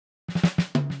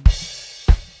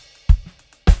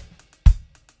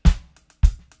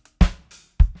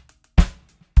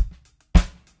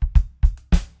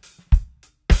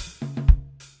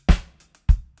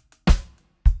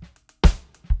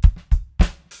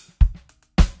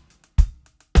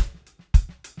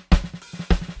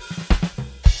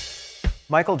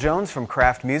Michael Jones from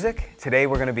Kraft Music. Today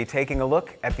we're going to be taking a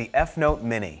look at the EFNOTE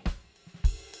Mini.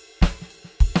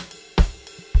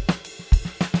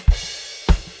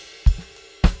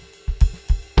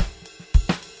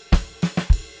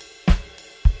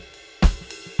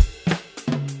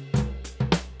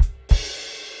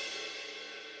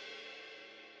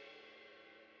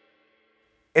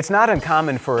 It's not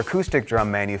uncommon for acoustic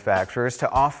drum manufacturers to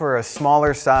offer a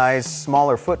smaller size,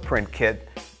 smaller footprint kit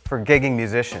for gigging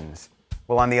musicians.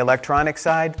 Well, on the electronic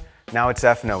side, now it's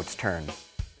EFNOTE's turn.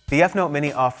 The EFNOTE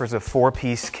Mini offers a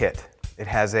 4-piece kit. It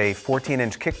has a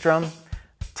 14-inch kick drum,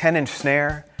 10-inch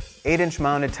snare, 8-inch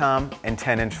mounted tom, and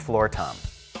 10-inch floor tom.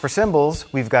 For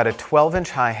cymbals, we've got a 12-inch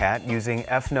hi-hat using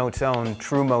EFNOTE's own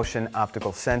True Motion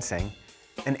optical sensing,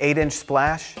 an 8-inch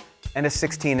splash, and a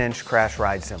 16-inch crash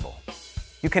ride cymbal.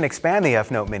 You can expand the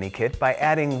EFNOTE Mini kit by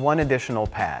adding one additional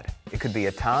pad. It could be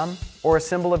a tom or a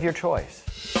cymbal of your choice.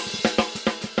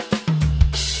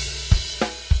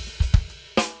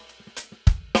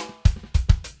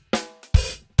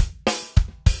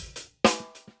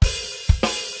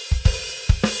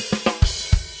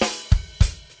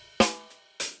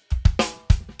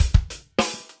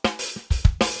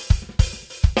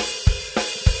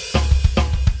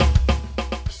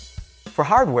 For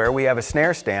hardware, we have a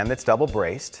snare stand that's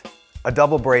double-braced, a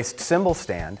double-braced cymbal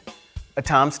stand, a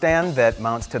tom stand that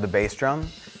mounts to the bass drum.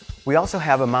 We also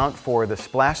have a mount for the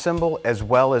splash cymbal as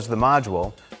well as the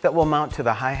module that will mount to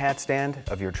the hi-hat stand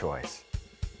of your choice.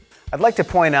 I'd like to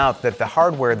point out that the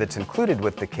hardware that's included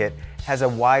with the kit has a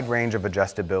wide range of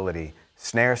adjustability.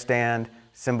 Snare stand,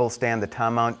 cymbal stand, the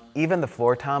tom mount, even the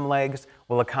floor tom legs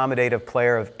will accommodate a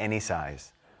player of any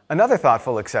size. Another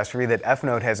thoughtful accessory that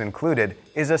EFNOTE has included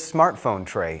is a smartphone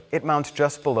tray. It mounts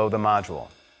just below the module.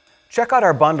 Check out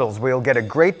our bundles where you'll get a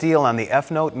great deal on the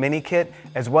EFNOTE Mini kit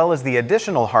as well as the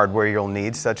additional hardware you'll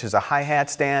need such as a hi-hat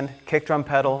stand, kick drum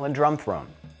pedal, and drum throne.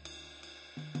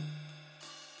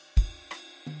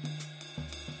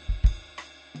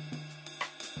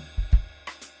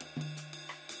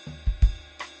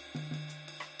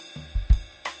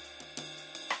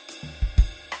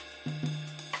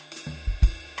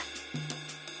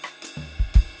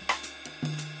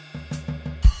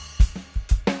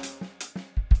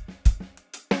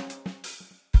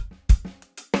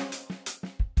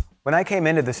 When I came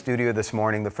into the studio this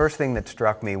morning, the first thing that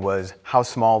struck me was how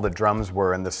small the drums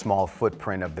were and the small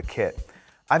footprint of the kit.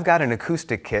 I've got an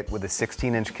acoustic kit with a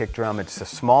 16-inch kick drum. It's a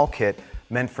small kit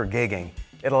meant for gigging.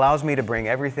 It allows me to bring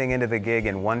everything into the gig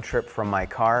in one trip from my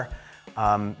car,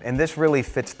 and this really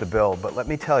fits the bill. But let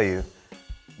me tell you,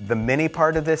 the mini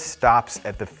part of this stops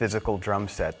at the physical drum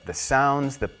set. The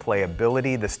sounds, the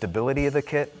playability, the stability of the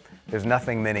kit, there's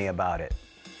nothing mini about it.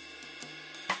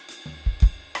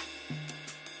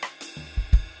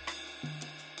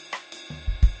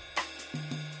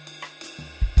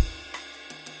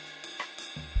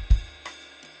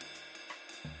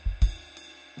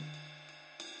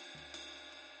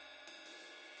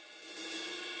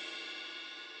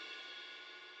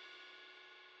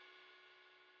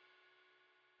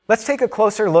 Let's take a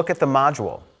closer look at the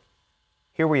module.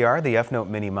 Here we are, the EFNOTE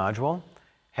Mini module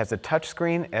has a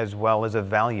touchscreen as well as a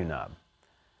value knob.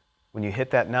 When you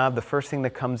hit that knob, the first thing that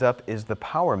comes up is the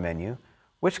power menu,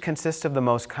 which consists of the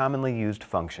most commonly used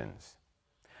functions.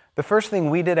 The first thing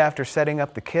we did after setting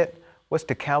up the kit was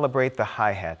to calibrate the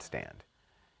hi-hat stand.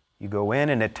 You go in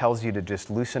and it tells you to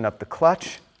just loosen up the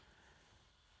clutch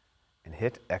and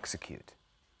hit execute.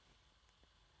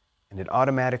 And it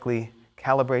automatically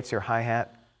calibrates your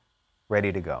hi-hat,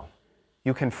 ready to go.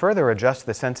 You can further adjust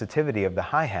the sensitivity of the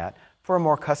hi-hat for a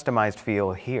more customized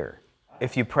feel here.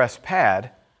 If you press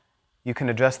pad, you can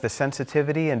adjust the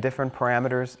sensitivity and different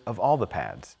parameters of all the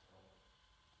pads.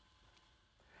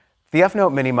 The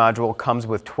EFNOTE Mini module comes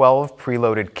with 12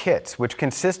 preloaded kits, which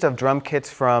consist of drum kits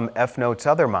from EFNOTE's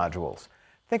other modules.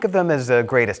 Think of them as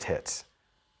greatest hits.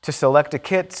 To select a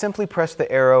kit, simply press the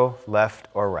arrow left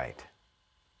or right.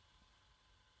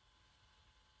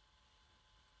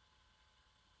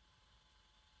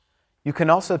 You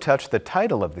can also touch the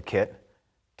title of the kit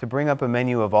to bring up a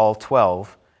menu of all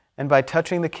 12, and by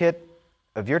touching the kit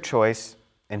of your choice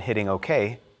and hitting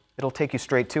OK, it'll take you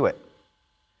straight to it.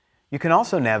 You can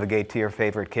also navigate to your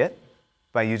favorite kit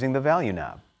by using the value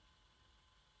knob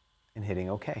and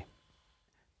hitting OK.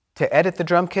 To edit the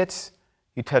drum kits,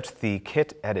 you touch the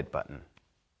Kit Edit button.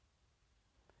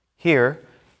 Here,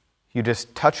 you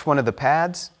just touch one of the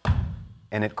pads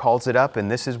and it calls it up, and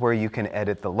this is where you can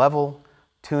edit the level,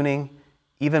 tuning,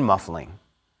 even muffling.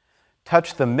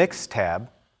 Touch the Mix tab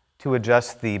to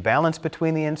adjust the balance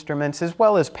between the instruments as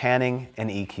well as panning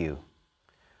and EQ.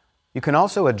 You can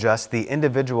also adjust the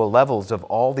individual levels of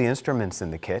all the instruments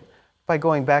in the kit by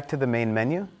going back to the main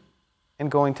menu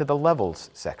and going to the Levels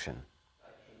section.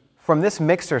 From this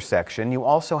mixer section, you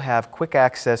also have quick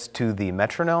access to the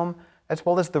metronome as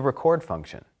well as the record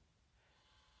function.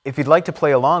 If you'd like to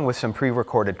play along with some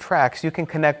pre-recorded tracks, you can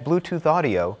connect Bluetooth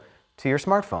audio to your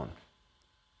smartphone.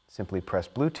 Simply press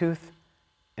Bluetooth,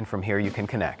 and from here you can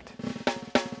connect.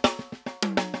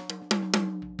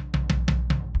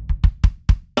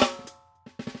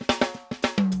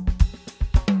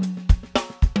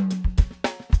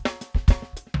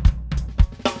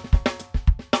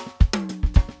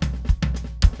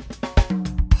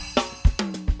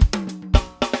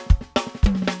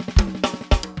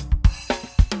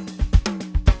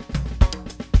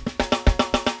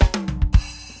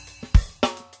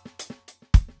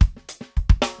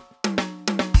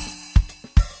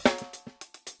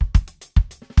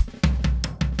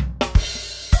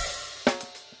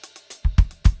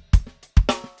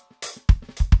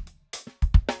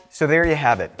 So there you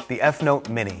have it, the EFNOTE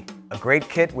Mini, a great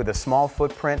kit with a small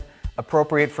footprint,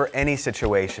 appropriate for any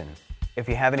situation. If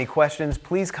you have any questions,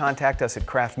 please contact us at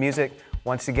Kraft Music.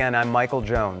 Once again, I'm Michael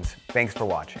Jones. Thanks for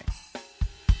watching.